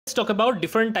talk about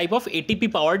different type of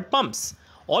ATP powered pumps.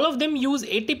 All of them use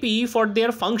ATP for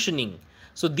their functioning.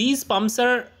 So these pumps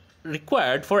are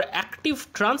required for active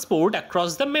transport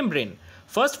across the membrane.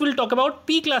 First we'll talk about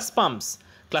P class pumps.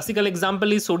 Classical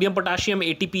example is sodium potassium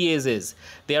ATPases.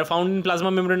 They are found in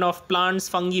plasma membrane of plants,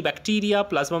 fungi, bacteria,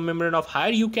 plasma membrane of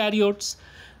higher eukaryotes,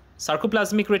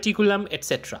 sarcoplasmic reticulum,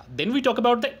 etc. Then we talk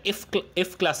about the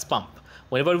F class pump.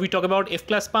 Whenever we talk about F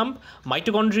class pump,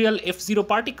 mitochondrial F0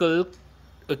 particle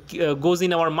goes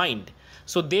in our mind.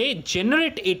 So they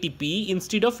generate ATP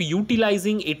instead of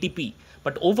utilizing ATP,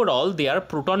 but overall they are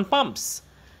proton pumps.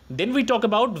 Then we talk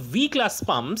about V class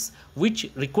pumps, which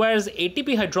requires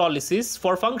ATP hydrolysis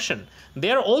for function.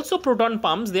 They are also proton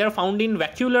pumps. They are found in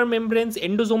vacuolar membranes,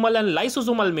 endosomal and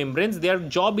lysosomal membranes. Their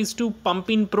job is to pump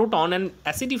in proton and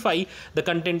acidify the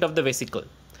content of the vesicle.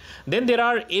 Then there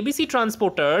are ABC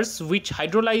transporters, which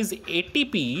hydrolyze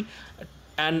ATP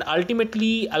and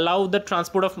ultimately allow the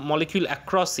transport of molecule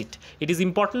across it. It is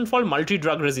important for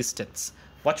multi-drug resistance.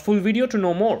 Watch full video to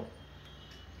know more.